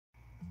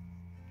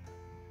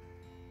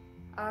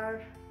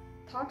Our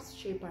thoughts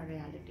shape our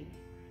reality.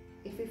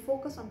 If we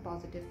focus on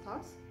positive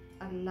thoughts,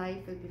 our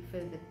life will be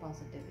filled with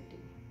positivity.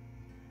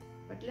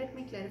 But let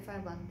me clarify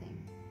one thing.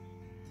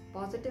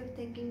 Positive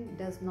thinking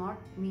does not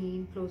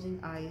mean closing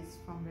eyes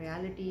from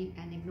reality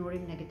and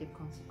ignoring negative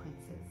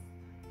consequences.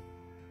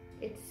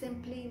 It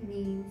simply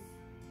means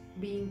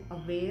being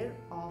aware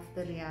of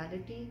the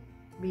reality,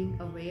 being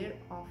aware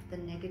of the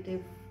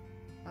negative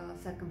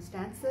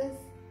circumstances,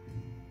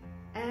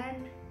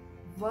 and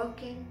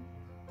working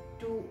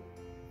to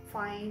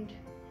find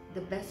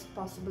the best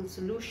possible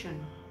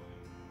solution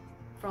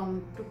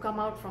to come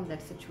out from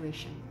that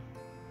situation.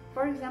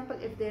 For example,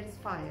 if there is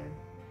fire,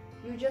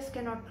 you just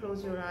cannot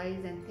close your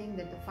eyes and think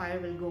that the fire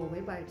will go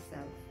away by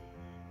itself.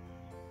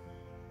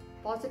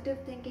 Positive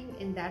thinking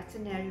in that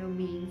scenario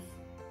means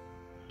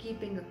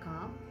keeping a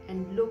calm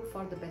and look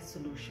for the best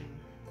solution.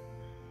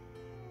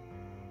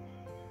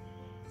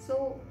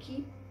 So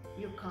keep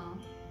your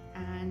calm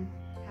and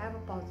have a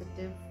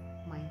positive